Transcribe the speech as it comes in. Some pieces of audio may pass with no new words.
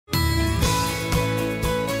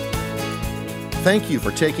Thank you for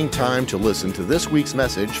taking time to listen to this week's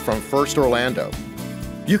message from First Orlando.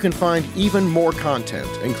 You can find even more content,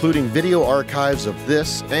 including video archives of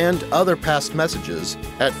this and other past messages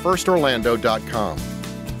at firstorlando.com.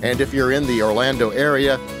 And if you're in the Orlando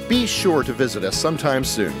area, be sure to visit us sometime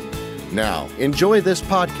soon. Now, enjoy this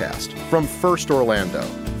podcast from First Orlando.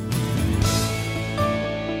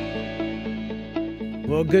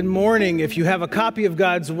 Well, good morning. If you have a copy of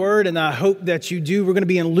God's Word, and I hope that you do, we're going to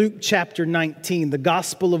be in Luke chapter 19, the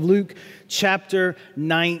Gospel of Luke chapter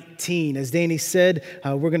 19. As Danny said,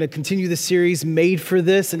 we're going to continue the series Made for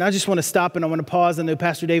This, and I just want to stop and I want to pause. I know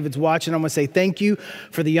Pastor David's watching. I want to say thank you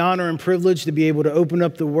for the honor and privilege to be able to open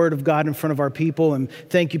up the Word of God in front of our people, and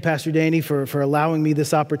thank you, Pastor Danny, for allowing me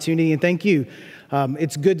this opportunity, and thank you.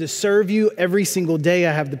 It's good to serve you. Every single day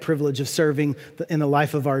I have the privilege of serving in the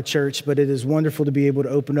life of our church, but it is wonderful to be able to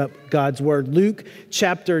open up God's Word. Luke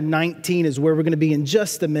chapter 19 is where we're going to be in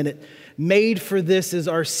just a minute. Made for This is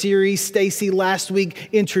our series. Stacy last week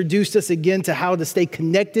introduced us again to how to stay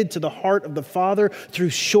connected to the heart of the Father through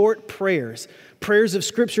short prayers. Prayers of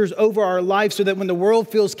scriptures over our life so that when the world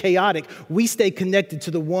feels chaotic, we stay connected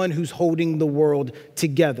to the one who's holding the world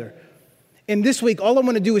together. And this week, all I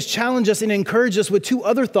want to do is challenge us and encourage us with two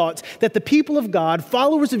other thoughts, that the people of God,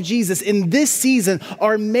 followers of Jesus in this season,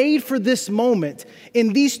 are made for this moment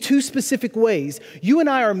in these two specific ways. You and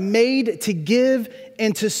I are made to give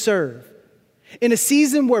and to serve. In a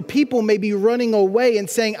season where people may be running away and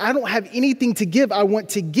saying, I don't have anything to give, I want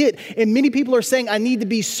to get. And many people are saying, I need to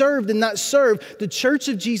be served and not served. The Church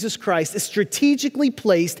of Jesus Christ is strategically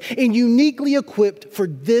placed and uniquely equipped for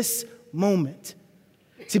this moment.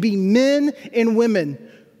 To be men and women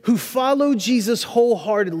who follow Jesus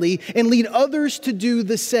wholeheartedly and lead others to do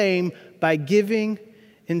the same by giving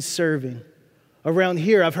and serving. Around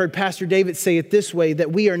here, I've heard Pastor David say it this way,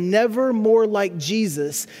 that we are never more like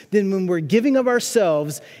Jesus than when we're giving of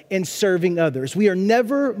ourselves and serving others. We are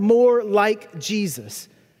never more like Jesus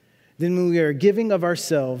than when we are giving of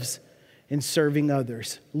ourselves and serving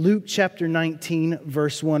others. Luke chapter 19,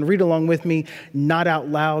 verse 1. Read along with me, not out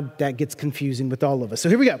loud. That gets confusing with all of us. So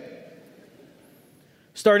here we go.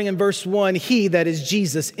 Starting in verse 1, he, that is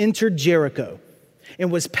Jesus, entered Jericho and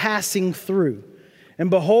was passing through. And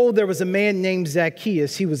behold, there was a man named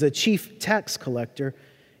Zacchaeus. He was a chief tax collector,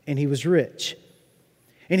 and he was rich.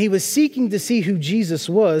 And he was seeking to see who Jesus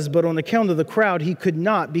was, but on account of the crowd, he could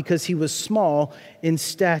not, because he was small in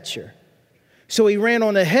stature. So he ran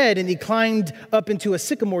on ahead and he climbed up into a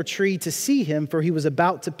sycamore tree to see him, for he was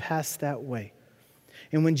about to pass that way.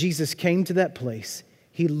 And when Jesus came to that place,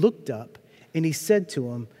 he looked up and he said to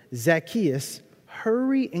him, Zacchaeus,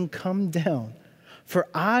 hurry and come down, for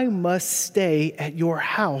I must stay at your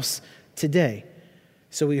house today.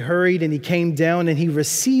 So he hurried and he came down and he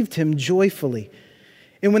received him joyfully.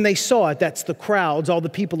 And when they saw it, that's the crowds, all the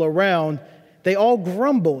people around, they all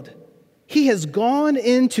grumbled. He has gone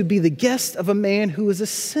in to be the guest of a man who is a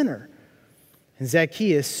sinner. And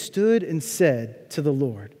Zacchaeus stood and said to the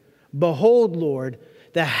Lord, behold, Lord,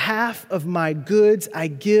 the half of my goods I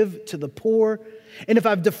give to the poor, and if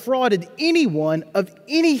I've defrauded anyone of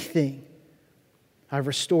anything, I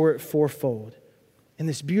restore it fourfold. And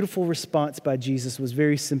this beautiful response by Jesus was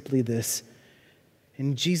very simply this.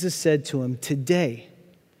 And Jesus said to him, today,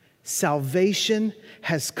 salvation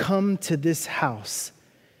has come to this house,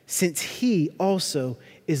 since he also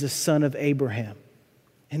is a son of Abraham.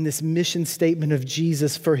 And this mission statement of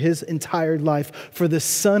Jesus for his entire life, for the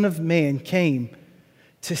Son of Man came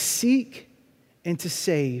to seek and to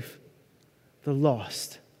save the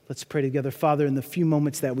lost. Let's pray together. Father, in the few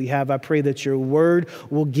moments that we have, I pray that your word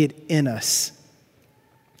will get in us,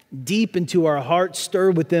 deep into our hearts,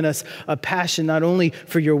 stir within us a passion not only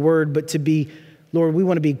for your word, but to be, Lord, we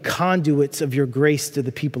want to be conduits of your grace to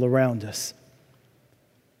the people around us.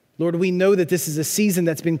 Lord, we know that this is a season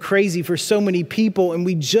that's been crazy for so many people, and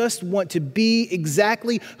we just want to be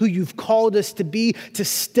exactly who you've called us to be, to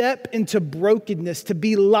step into brokenness, to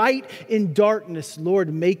be light in darkness.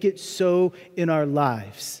 Lord, make it so in our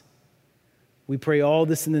lives. We pray all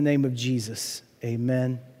this in the name of Jesus.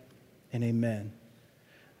 Amen and amen.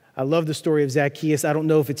 I love the story of Zacchaeus. I don't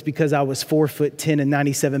know if it's because I was 4'10" and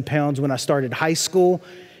 97 pounds when I started high school,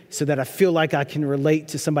 so that I feel like I can relate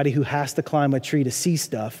to somebody who has to climb a tree to see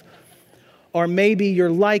stuff. Or maybe you're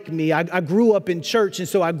like me. I grew up in church, and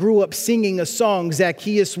so I grew up singing a song.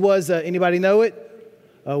 Zacchaeus was, anybody know it?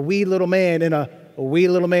 A wee little man, and a wee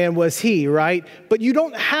little man was he, right? But you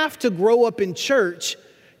don't have to grow up in church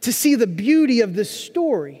to see the beauty of this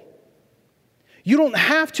story. You don't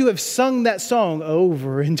have to have sung that song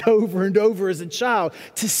over and over and over as a child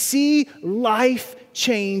to see life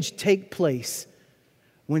change take place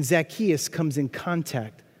when Zacchaeus comes in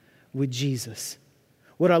contact with Jesus.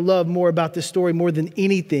 What I love more about this story more than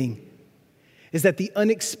anything is that the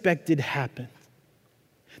unexpected happened.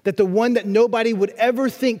 That the one that nobody would ever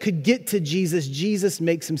think could get to Jesus, Jesus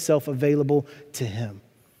makes himself available to him.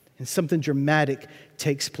 And something dramatic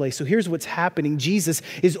takes place. So here's what's happening. Jesus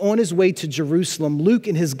is on his way to Jerusalem. Luke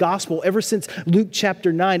in his gospel, ever since Luke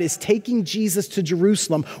chapter 9, is taking Jesus to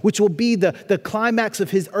Jerusalem, which will be the climax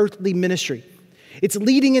of his earthly ministry. It's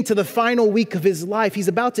leading into the final week of his life. He's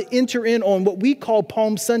about to enter in on what we call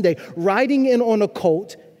Palm Sunday, riding in on a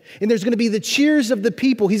colt. And there's going to be the cheers of the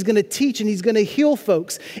people. He's going to teach and he's going to heal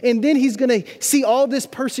folks. And then he's going to see all this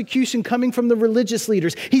persecution coming from the religious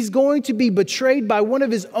leaders. He's going to be betrayed by one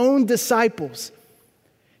of his own disciples.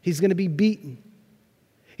 He's going to be beaten.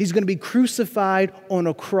 He's going to be crucified on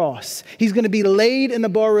a cross. He's going to be laid in a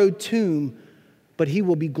borrowed tomb. But he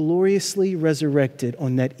will be gloriously resurrected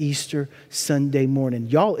on that Easter Sunday morning.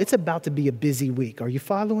 Y'all, it's about to be a busy week. Are you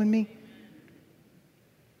following me?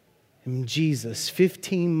 And Jesus,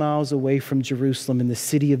 15 miles away from Jerusalem in the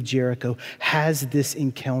city of Jericho, has this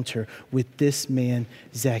encounter with this man,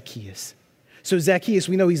 Zacchaeus. So Zacchaeus,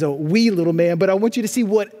 we know he's a wee little man, but I want you to see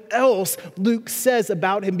what else Luke says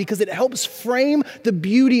about him because it helps frame the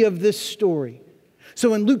beauty of this story.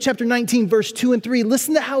 So in Luke chapter 19, verse 2 and 3,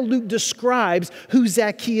 listen to how Luke describes who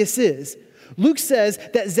Zacchaeus is. Luke says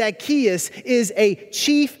that Zacchaeus is a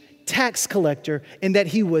chief tax collector and that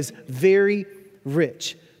he was very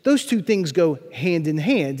rich. Those two things go hand in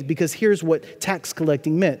hand because here's what tax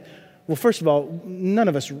collecting meant. Well, first of all, none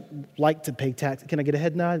of us like to pay taxes. Can I get a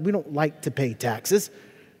head nod? We don't like to pay taxes.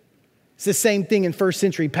 It's the same thing in first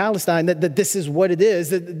century Palestine, that this is what it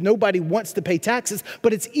is, that nobody wants to pay taxes.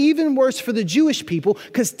 But it's even worse for the Jewish people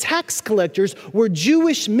because tax collectors were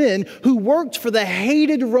Jewish men who worked for the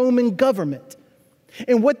hated Roman government.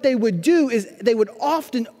 And what they would do is they would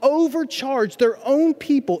often overcharge their own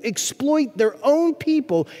people, exploit their own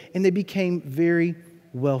people, and they became very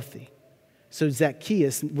wealthy. So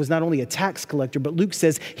Zacchaeus was not only a tax collector, but Luke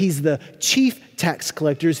says he's the chief tax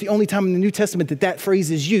collector. It's the only time in the New Testament that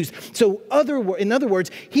phrase is used. So in other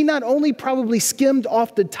words, he not only probably skimmed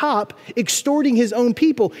off the top, extorting his own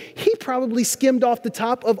people, he probably skimmed off the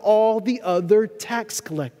top of all the other tax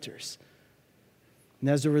collectors. And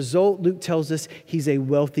as a result, Luke tells us he's a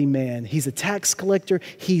wealthy man. He's a tax collector,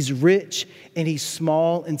 he's rich, and he's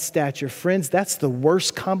small in stature. Friends, that's the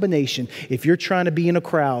worst combination if you're trying to be in a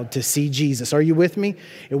crowd to see Jesus. Are you with me?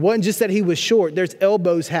 It wasn't just that he was short. There's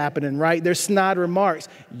elbows happening, right? There's snide remarks.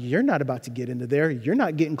 You're not about to get into there. You're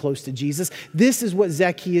not getting close to Jesus. This is what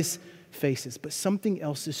Zacchaeus faces. But something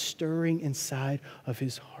else is stirring inside of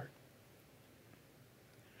his heart.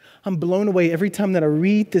 I'm blown away every time that I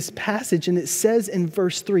read this passage, and it says in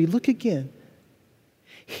verse 3, look again.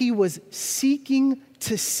 He was seeking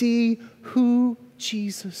to see who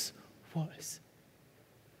Jesus was.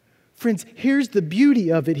 Friends, here's the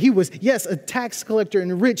beauty of it. He was, yes, a tax collector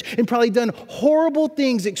and rich and probably done horrible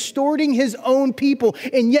things, extorting his own people.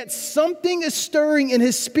 And yet something is stirring in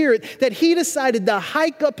his spirit that he decided to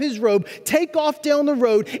hike up his robe, take off down the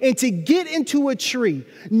road, and to get into a tree.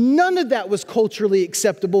 None of that was culturally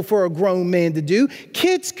acceptable for a grown man to do.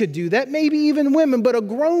 Kids could do that, maybe even women, but a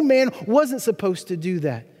grown man wasn't supposed to do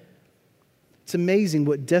that. It's amazing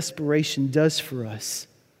what desperation does for us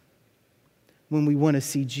when we want to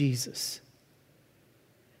see Jesus.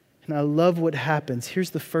 And I love what happens.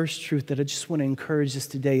 Here's the first truth that I just want to encourage us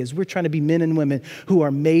today as we're trying to be men and women who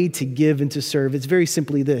are made to give and to serve. It's very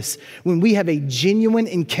simply this. When we have a genuine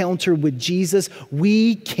encounter with Jesus,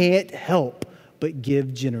 we can't help but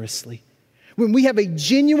give generously. When we have a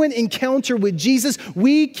genuine encounter with Jesus,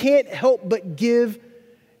 we can't help but give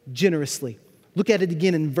generously. Look at it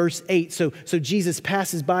again in verse 8. So Jesus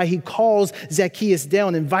passes by. He calls Zacchaeus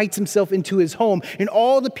down, invites himself into his home, and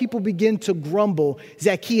all the people begin to grumble.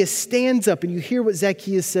 Zacchaeus stands up, and you hear what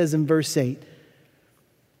Zacchaeus says in verse 8.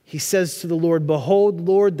 He says to the Lord, "Behold,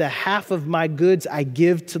 Lord, the half of my goods I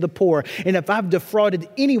give to the poor. And if I've defrauded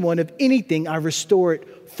anyone of anything, I restore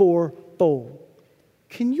it fourfold."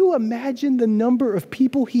 Can you imagine the number of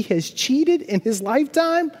people he has cheated in his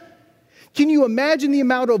lifetime? Can you imagine the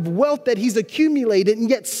amount of wealth that he's accumulated, and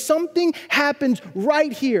yet something happens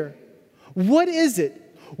right here? What is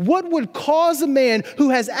it? What would cause a man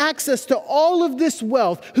who has access to all of this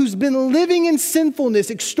wealth, who's been living in sinfulness,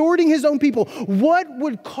 extorting his own people, what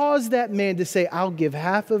would cause that man to say, I'll give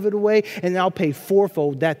half of it away and I'll pay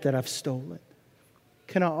fourfold that I've stolen?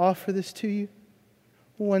 Can I offer this to you?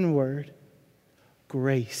 One word: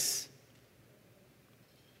 grace.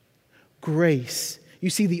 Grace. You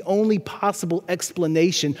see, the only possible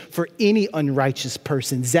explanation for any unrighteous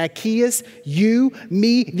person, Zacchaeus, you,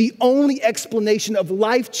 me, the only explanation of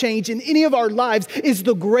life change in any of our lives is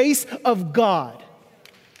the grace of God.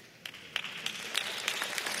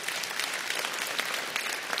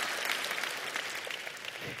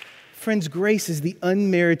 Friends, grace is the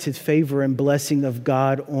unmerited favor and blessing of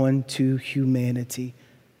God onto humanity.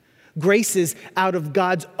 Grace is out of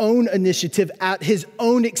God's own initiative, at his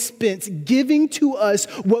own expense, giving to us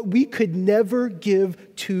what we could never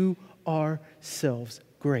give to ourselves.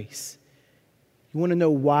 Grace. You want to know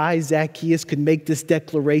why Zacchaeus could make this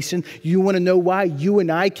declaration? You want to know why you and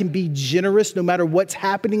I can be generous no matter what's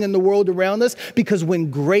happening in the world around us? Because when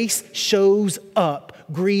grace shows up,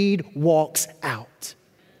 greed walks out.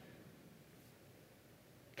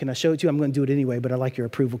 Can I show it to you? I'm going to do it anyway, but I like your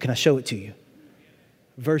approval. Can I show it to you?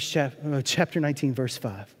 Chapter 19, verse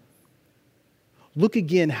 5. Look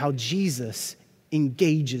again how Jesus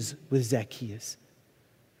engages with Zacchaeus.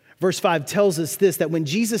 Verse 5 tells us this, that when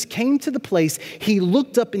Jesus came to the place, he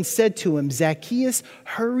looked up and said to him, Zacchaeus,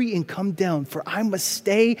 hurry and come down, for I must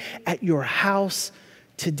stay at your house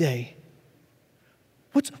today.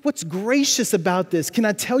 What's gracious about this? Can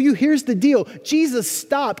I tell you? Here's the deal. Jesus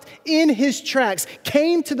stopped in his tracks,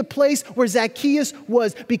 came to the place where Zacchaeus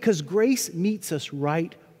was, because grace meets us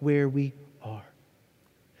right where we are.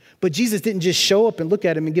 But Jesus didn't just show up and look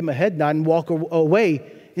at him and give him a head nod and walk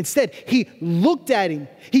away. Instead, he looked at him.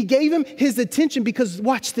 He gave him his attention because,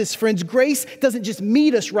 watch this, friends, grace doesn't just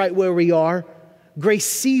meet us right where we are. Grace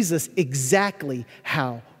sees us exactly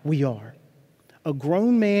how we are. A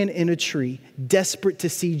grown man in a tree, desperate to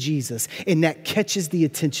see Jesus, and that catches the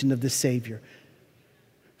attention of the Savior.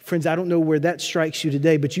 Friends, I don't know where that strikes you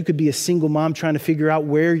today, but you could be a single mom trying to figure out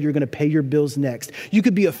where you're going to pay your bills next. You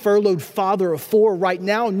could be a furloughed father of 4 right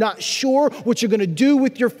now, not sure what you're going to do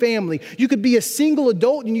with your family. You could be a single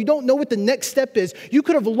adult and you don't know what the next step is. You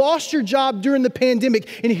could have lost your job during the pandemic.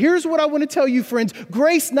 And here's what I want to tell you, friends.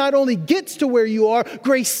 Grace not only gets to where you are,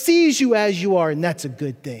 grace sees you as you are, and that's a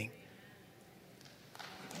good thing.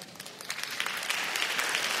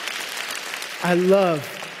 I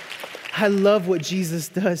love what Jesus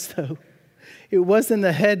does, though. It wasn't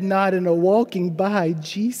a head nod and a walking by.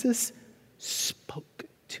 Jesus spoke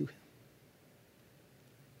to him.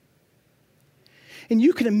 And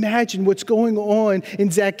you can imagine what's going on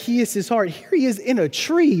in Zacchaeus' heart. Here he is in a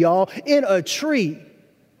tree, y'all, in a tree.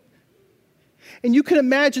 And you can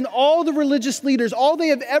imagine all the religious leaders, all they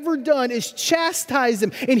have ever done is chastise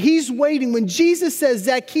him. And he's waiting. When Jesus says,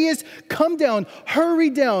 Zacchaeus, come down, hurry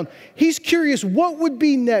down. He's curious what would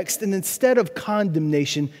be next. And instead of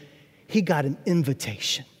condemnation, he got an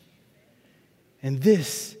invitation. And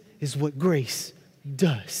this is what grace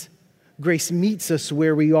does. Grace meets us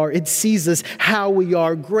where we are. It sees us how we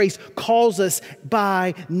are. Grace calls us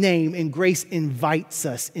by name, and grace invites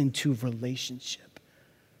us into relationship.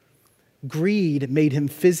 Greed made him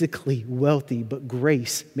physically wealthy, but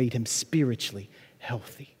grace made him spiritually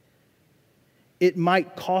healthy. It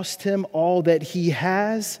might cost him all that he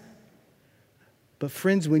has, but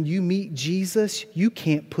friends, when you meet Jesus, you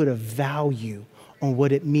can't put a value on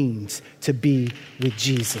what it means to be with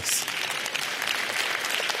Jesus.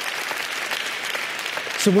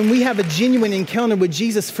 So when we have a genuine encounter with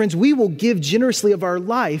Jesus, friends, we will give generously of our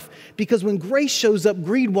life, because when grace shows up,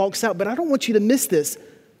 greed walks out. But I don't want you to miss this.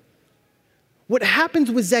 What happens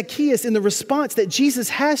with Zacchaeus in the response that Jesus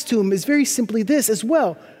has to him is very simply this as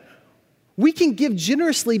well. We can give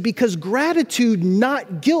generously because gratitude,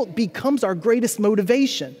 not guilt, becomes our greatest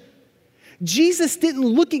motivation. Jesus didn't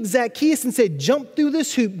look at Zacchaeus and say, jump through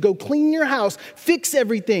this hoop, go clean your house, fix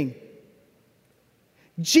everything.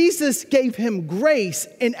 Jesus gave him grace,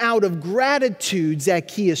 and out of gratitude,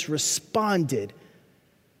 Zacchaeus responded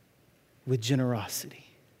with generosity.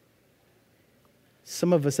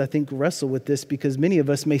 Some of us, I think, wrestle with this because many of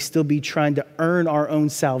us may still be trying to earn our own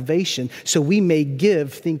salvation. So we may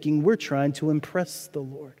give thinking we're trying to impress the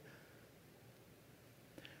Lord.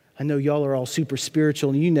 I know y'all are all super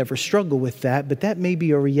spiritual and you never struggle with that, but that may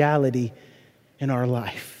be a reality in our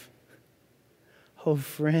life. Oh,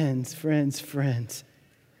 friends.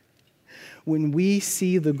 When we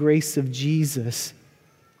see the grace of Jesus,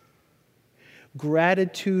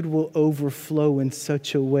 gratitude will overflow in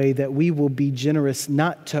such a way that we will be generous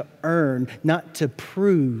not to earn, not to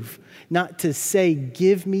prove, not to say,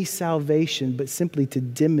 give me salvation, but simply to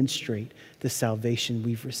demonstrate the salvation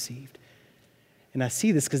we've received. And I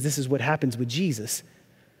see this because this is what happens with Jesus.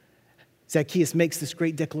 Zacchaeus makes this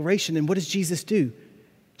great declaration, and what does Jesus do?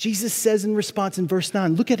 Jesus says in response in verse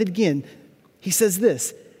 9, look at it again. He says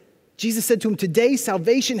this, Jesus said to him, today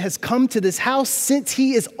salvation has come to this house since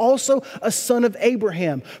he is also a son of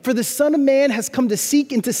Abraham. For the Son of Man has come to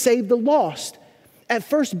seek and to save the lost. At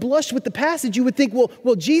first blush with the passage, you would think,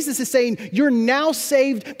 well, Jesus is saying you're now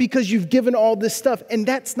saved because you've given all this stuff. And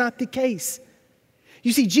that's not the case.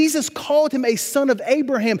 You see, Jesus called him a son of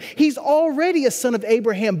Abraham. He's already a son of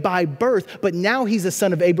Abraham by birth, but now he's a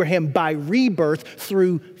son of Abraham by rebirth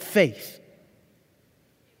through faith.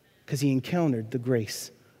 Because he encountered the grace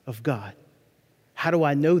of God. How do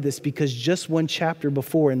I know this? Because just one chapter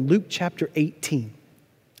before, in Luke chapter 18,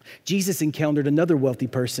 Jesus encountered another wealthy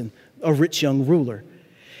person, a rich young ruler.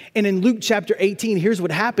 And in Luke chapter 18, here's what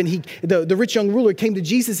happened. The rich young ruler came to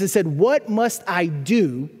Jesus and said, what must I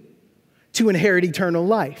do to inherit eternal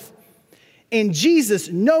life? And Jesus,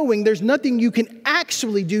 knowing there's nothing you can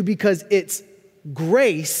actually do because it's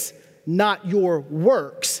grace, not your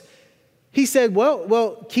works, he said,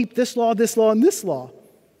 well, keep this law, and this law.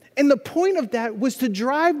 And the point of that was to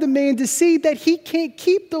drive the man to see that he can't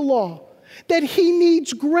keep the law, that he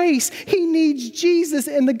needs grace, he needs Jesus.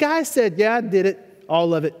 And the guy said, yeah, I did it,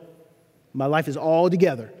 all of it. My life is all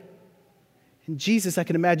together. And Jesus, I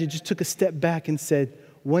can imagine, just took a step back and said,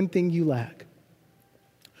 one thing you lack.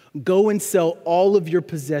 Go and sell all of your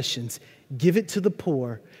possessions, give it to the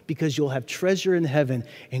poor, because you'll have treasure in heaven,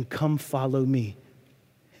 and come follow me.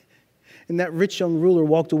 And that rich young ruler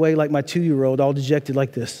walked away like my 2-year-old, all dejected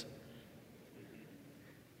like this.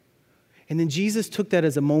 And then Jesus took that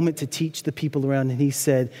as a moment to teach the people around, and he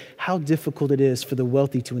said, how difficult it is for the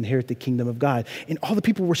wealthy to inherit the kingdom of God. And all the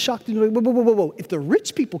people were shocked. And like, whoa. If the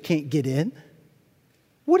rich people can't get in,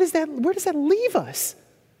 where does that leave us?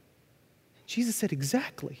 Jesus said,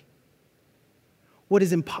 exactly. What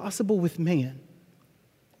is impossible with man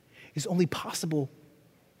is only possible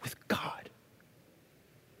with God.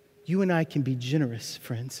 You and I can be generous,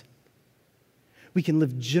 friends. We can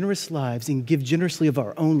live generous lives and give generously of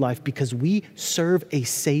our own life because we serve a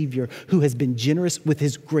Savior who has been generous with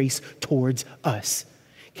his grace towards us.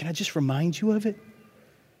 Can I just remind you of it?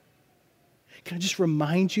 Can I just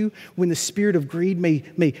remind you when the spirit of greed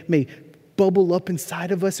may bubble up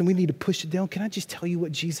inside of us and we need to push it down? Can I just tell you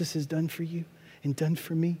what Jesus has done for you and done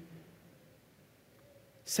for me?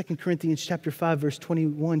 2 Corinthians chapter 5, verse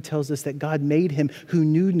 21 tells us that God made him who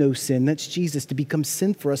knew no sin, that's Jesus, to become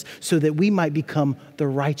sin for us so that we might become the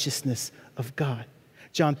righteousness of God.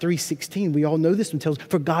 John 3:16, we all know this one tells,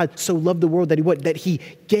 for God so loved the world that he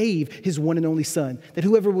gave his one and only son, that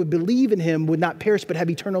whoever would believe in him would not perish but have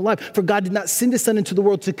eternal life. For God did not send his son into the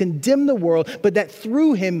world to condemn the world, but that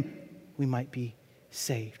through him we might be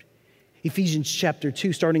saved. Ephesians chapter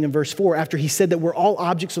 2, starting in verse 4, after he said that we're all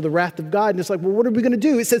objects of the wrath of God, and it's like, well, what are we going to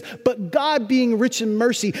do? It says, but God being rich in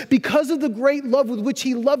mercy, because of the great love with which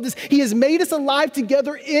he loved us, he has made us alive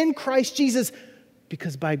together in Christ Jesus,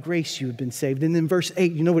 because by grace you have been saved. And then verse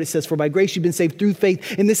 8, you know what it says, for by grace you've been saved through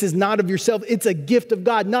faith, and this is not of yourself, it's a gift of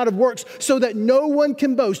God, not of works, so that no one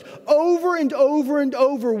can boast. Over and over and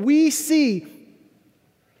over, we see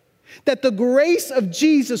that the grace of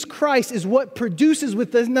Jesus Christ is what produces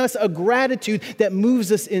within us a gratitude that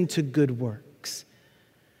moves us into good works.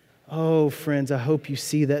 Oh, friends, I hope you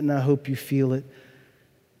see that and I hope you feel it.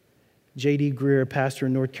 J.D. Greer, a pastor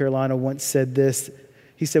in North Carolina, once said this.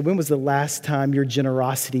 He said, when was the last time your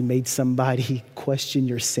generosity made somebody question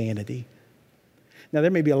your sanity? Now,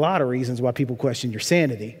 there may be a lot of reasons why people question your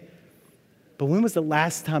sanity, but when was the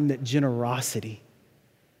last time that generosity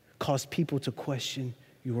caused people to question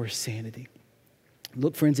your sanity?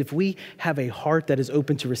 Look, friends, if we have a heart that is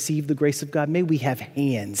open to receive the grace of God, may we have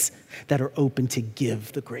hands that are open to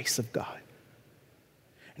give the grace of God.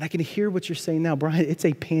 And I can hear what you're saying now, Brian, it's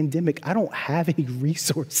a pandemic. I don't have any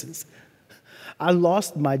resources. I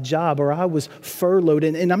lost my job or I was furloughed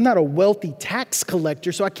and I'm not a wealthy tax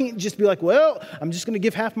collector, so I can't just be like, well, I'm just going to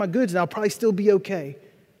give half my goods and I'll probably still be okay.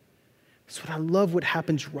 That's what I love what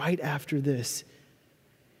happens right after this.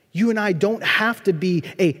 You and I don't have to be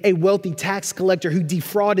a wealthy tax collector who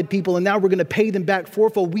defrauded people and now we're going to pay them back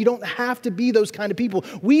fourfold. We don't have to be those kind of people.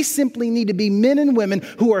 We simply need to be men and women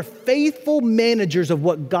who are faithful managers of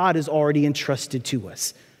what God has already entrusted to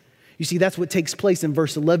us. You see, that's what takes place in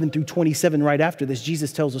verse 11 through 27 right after this.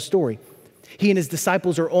 Jesus tells a story. He and his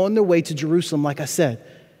disciples are on their way to Jerusalem, like I said.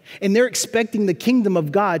 And they're expecting the kingdom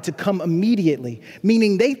of God to come immediately,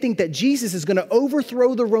 meaning they think that Jesus is going to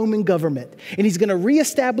overthrow the Roman government and he's going to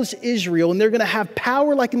reestablish Israel and they're going to have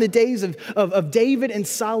power like in the days of David and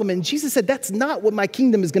Solomon. Jesus said, that's not what my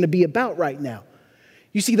kingdom is going to be about right now.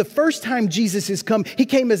 You see, the first time Jesus has come, he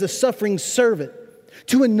came as a suffering servant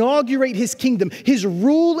to inaugurate his kingdom, his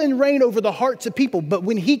rule and reign over the hearts of people. But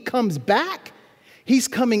when he comes back, He's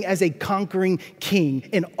coming as a conquering king,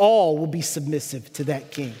 and all will be submissive to that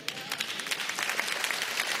king.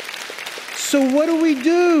 So what do we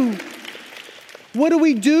do? What do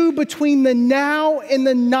we do between the now and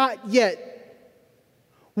the not yet?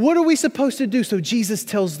 What are we supposed to do? So Jesus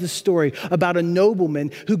tells this story about a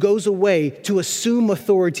nobleman who goes away to assume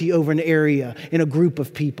authority over an area in a group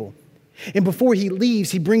of people. And before he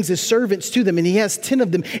leaves, he brings his servants to them, and he has 10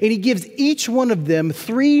 of them, and he gives each one of them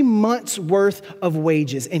 3 months' worth of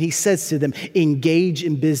wages. And he says to them, engage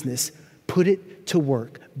in business, put it to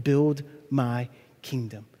work, build my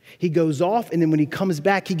kingdom. He goes off, and then when he comes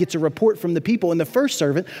back, he gets a report from the people. And the first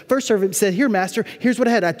servant said, here, master, here's what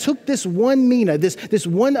I had. I took this one mina, this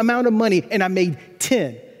one amount of money, and I made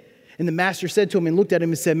 10. And the master said to him and looked at him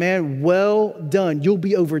and said, man, well done. You'll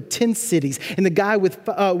be over 10 cities. And the guy with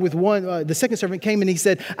one, the second servant came and he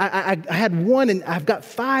said, I had 1 and I've got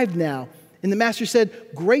 5 now. And the master said,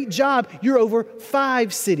 great job. You're over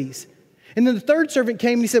 5 cities. And then the third servant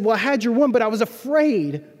came and he said, well, I had your 1, but I was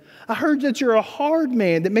afraid. I heard that you're a hard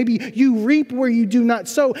man, that maybe you reap where you do not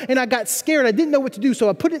sow. And I got scared. I didn't know what to do. So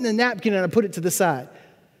I put it in a napkin and I put it to the side.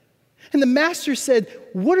 And the master said,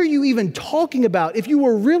 what are you even talking about? If you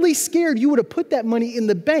were really scared, you would have put that money in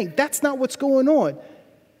the bank. That's not what's going on.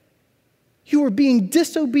 You were being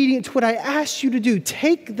disobedient to what I asked you to do.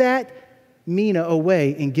 Take that mina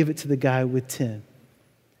away and give it to the guy with 10.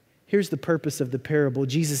 Here's the purpose of the parable.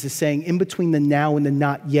 Jesus is saying, in between the now and the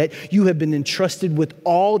not yet, you have been entrusted with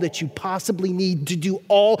all that you possibly need to do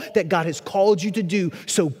all that God has called you to do.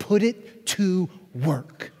 So put it to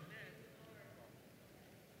work.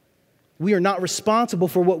 We are not responsible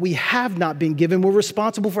for what we have not been given. We're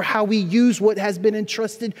responsible for how we use what has been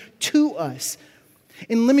entrusted to us.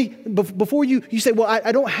 And let me, before you say, well,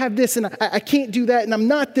 I don't have this and I can't do that and I'm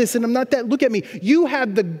not this and I'm not that. Look at me. You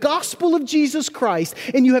have the gospel of Jesus Christ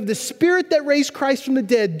and you have the Spirit that raised Christ from the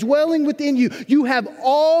dead dwelling within you. You have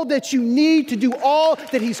all that you need to do all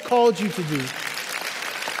that He's called you to do.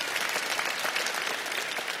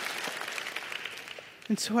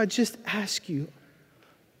 And so I just ask you,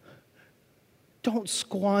 don't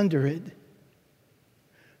squander it.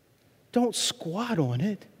 Don't squat on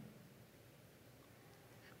it.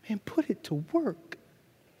 Man, put it to work.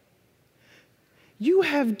 You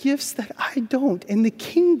have gifts that I don't, and the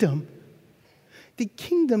kingdom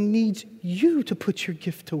needs you to put your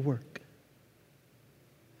gift to work.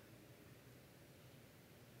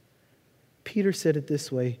 Peter said it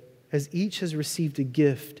this way, as each has received a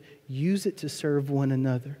gift, use it to serve one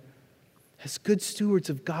another. As good stewards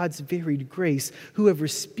of God's varied grace, whoever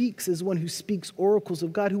speaks is one who speaks oracles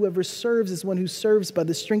of God. Whoever serves is one who serves by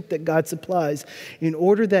the strength that God supplies, in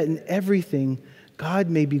order that in everything God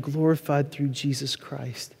may be glorified through Jesus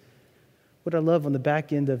Christ. What I love on the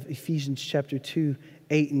back end of Ephesians chapter 2,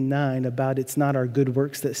 8 and 9 about it's not our good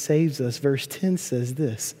works that saves us. Verse 10 says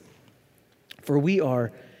this, for we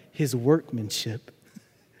are His workmanship,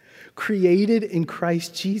 created in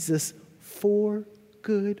Christ Jesus for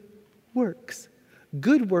good works.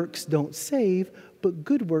 Good works don't save, but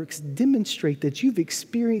good works demonstrate that you've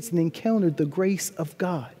experienced and encountered the grace of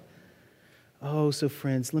God. Oh, so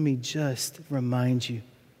friends, let me just remind you.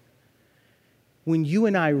 When you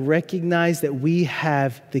and I recognize that we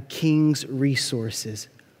have the King's resources,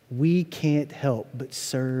 we can't help but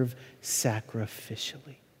serve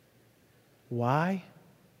sacrificially. Why?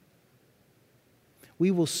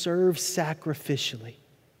 We will serve sacrificially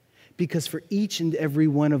because for each and every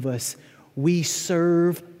one of us, we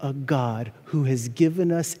serve a God who has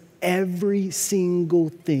given us every single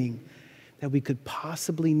thing that we could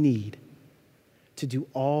possibly need to do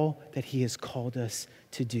all that He has called us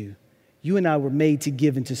to do. You and I were made to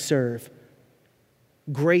give and to serve.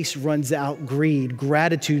 Grace runs out greed.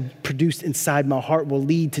 Gratitude produced inside my heart will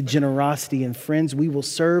lead to generosity. And friends, we will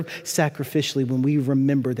serve sacrificially when we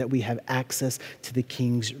remember that we have access to the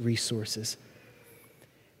King's resources.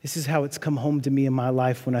 This is how it's come home to me in my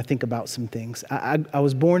life when I think about some things. I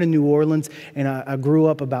was born in New Orleans, and I grew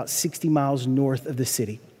up about 60 miles north of the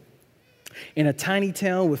city in a tiny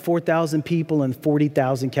town with 4,000 people and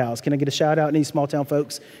 40,000 cows. Can I get a shout out? Any small town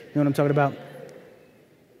folks? You know what I'm talking about?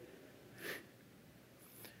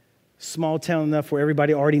 Small town enough where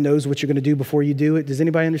everybody already knows what you're going to do before you do it. Does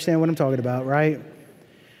anybody understand what I'm talking about, right?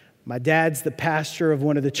 My dad's the pastor of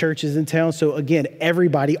one of the churches in town. So again,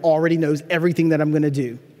 everybody already knows everything that I'm going to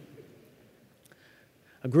do.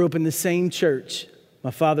 I grew up in the same church.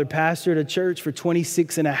 My father pastored a church for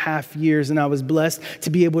 26 and a half years, and I was blessed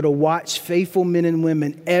to be able to watch faithful men and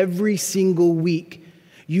women every single week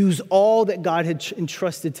use all that God had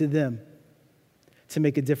entrusted to them to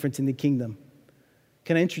make a difference in the kingdom.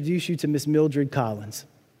 Can I introduce you to Miss Mildred Collins?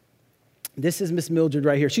 This is Miss Mildred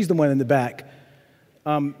right here. She's the one in the back.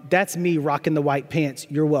 That's me rocking the white pants.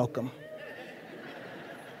 You're welcome.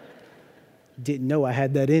 Didn't know I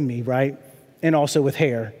had that in me, right? And also with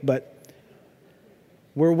hair, but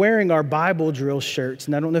we're wearing our Bible drill shirts.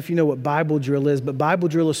 And I don't know if you know what Bible drill is, but Bible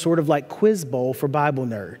drill is sort of like Quiz Bowl for Bible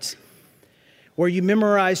nerds, where you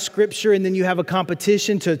memorize scripture and then you have a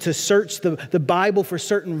competition to search the Bible for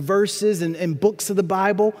certain verses and books of the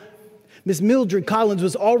Bible. Miss Mildred Collins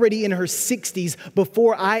was already in her 60s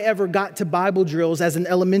before I ever got to Bible drills as an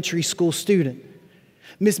elementary school student.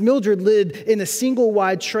 Miss Mildred lived in a single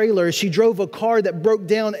wide trailer. She drove a car that broke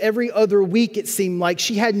down every other week, it seemed like.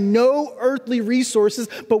 She had no earthly resources,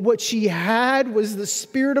 but what she had was the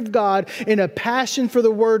Spirit of God and a passion for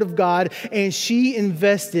the Word of God, and she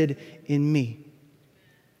invested in me.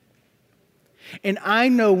 And I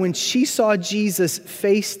know when she saw Jesus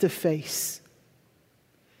face to face,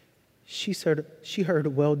 she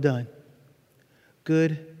heard, "Well done,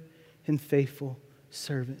 good and faithful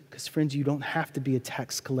servant." Because friends, you don't have to be a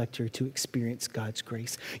tax collector to experience God's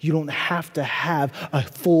grace. You don't have to have a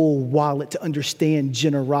full wallet to understand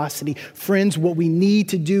generosity. Friends, what we need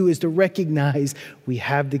to do is to recognize we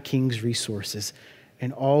have the King's resources,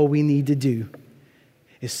 and all we need to do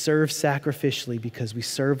is serve sacrificially because we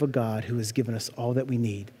serve a God who has given us all that we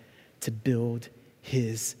need to build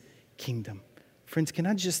his kingdom. Friends, can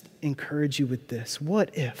I just encourage you with this? What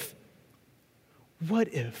if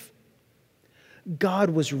God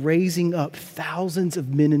was raising up thousands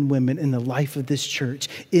of men and women in the life of this church,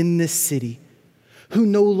 in this city, who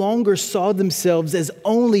no longer saw themselves as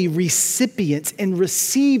only recipients and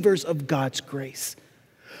receivers of God's grace,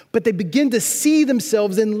 but they begin to see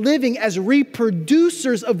themselves in living as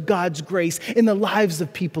reproducers of God's grace in the lives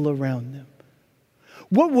of people around them?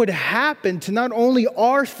 What would happen to not only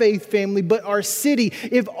our faith family, but our city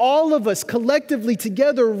if all of us collectively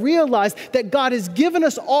together realize that God has given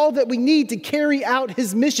us all that we need to carry out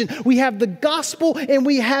his mission? We have the gospel and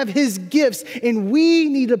we have his gifts, and we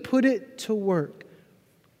need to put it to work.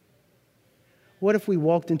 What if we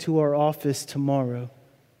walked into our office tomorrow,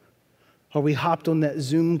 or we hopped on that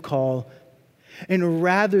Zoom call, and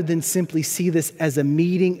rather than simply see this as a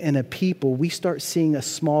meeting and a people, we start seeing a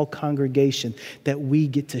small congregation that we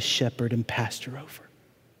get to shepherd and pastor over?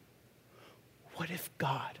 What if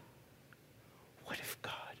God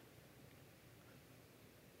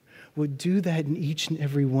would do that in each and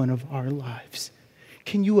every one of our lives?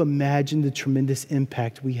 Can you imagine the tremendous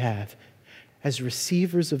impact we have as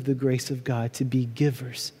receivers of the grace of God to be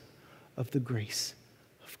givers of the grace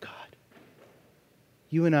of God?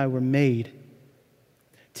 You and I were made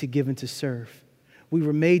to give and to serve. We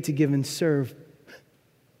were made to give and serve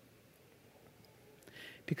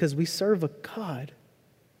because we serve a God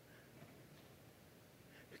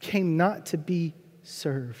who came not to be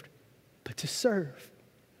served, but to serve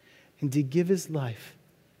and to give his life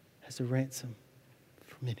as a ransom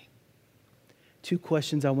for many. 2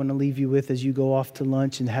 questions I want to leave you with as you go off to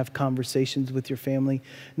lunch and have conversations with your family.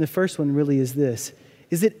 And the first one really is this: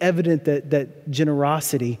 is it evident that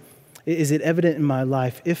generosity, is it evident in my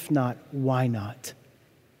life? If not, why not?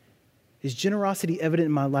 Is generosity evident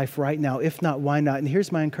in my life right now? If not, why not? And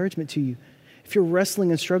here's my encouragement to you. If you're wrestling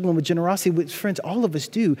and struggling with generosity, which friends, all of us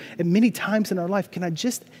do, and many times in our life, can I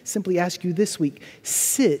just simply ask you this week,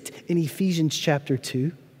 sit in Ephesians chapter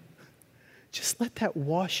 2. Just let that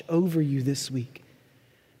wash over you this week.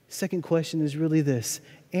 Second question is really this: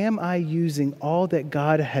 am I using all that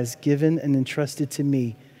God has given and entrusted to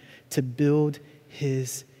me to build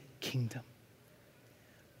his kingdom?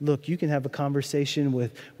 Look, you can have a conversation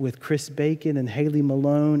with Chris Bacon and Haley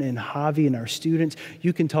Malone and Javi and our students.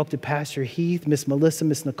 You can talk to Pastor Heath, Miss Melissa,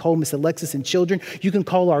 Miss Nicole, Miss Alexis, and children. You can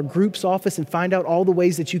call our groups office and find out all the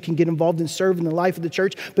ways that you can get involved and serve in the life of the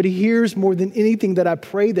church. But here's more than anything that I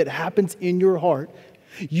pray that happens in your heart.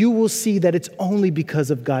 You will see that it's only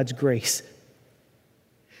because of God's grace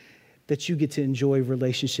that you get to enjoy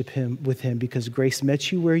relationship with him, because grace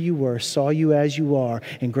met you where you were, saw you as you are,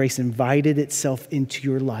 and grace invited itself into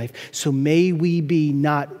your life. So may we be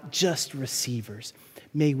not just receivers,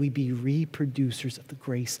 may we be reproducers of the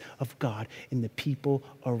grace of God in the people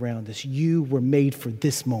around us. You were made for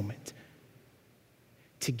this moment,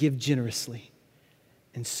 to give generously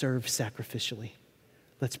and serve sacrificially.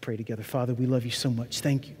 Let's pray together. Father, we love you so much.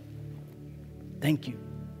 Thank you. Thank you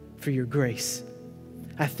for your grace.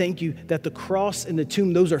 I thank you that the cross and the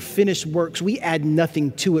tomb, those are finished works. We add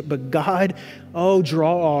nothing to it. But God,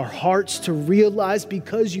 draw our hearts to realize,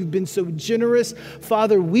 because you've been so generous,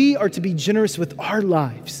 Father, we are to be generous with our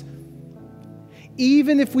lives.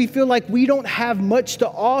 Even if we feel like we don't have much to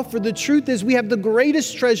offer, the truth is we have the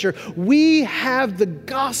greatest treasure. We have the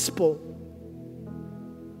gospel.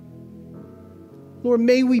 Lord,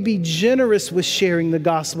 may we be generous with sharing the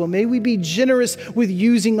gospel. May we be generous with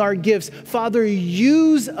using our gifts. Father,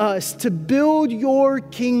 use us to build your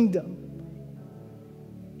kingdom.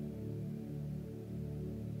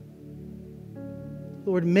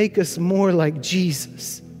 Lord, make us more like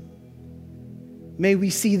Jesus. May we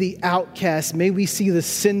see the outcast, may we see the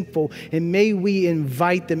sinful, and may we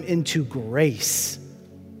invite them into grace.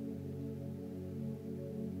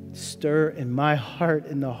 Stir in my heart,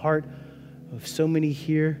 in the heart of so many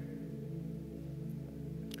here,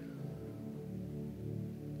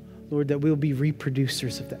 Lord, that we'll be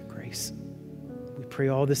reproducers of that grace. We pray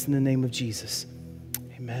all this in the name of Jesus.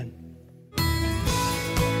 Amen.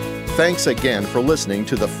 Thanks again for listening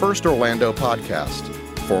to the First Orlando podcast.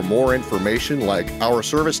 For more information like our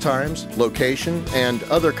service times, location, and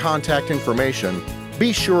other contact information,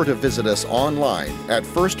 be sure to visit us online at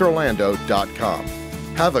firstorlando.com.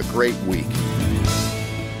 Have a great week.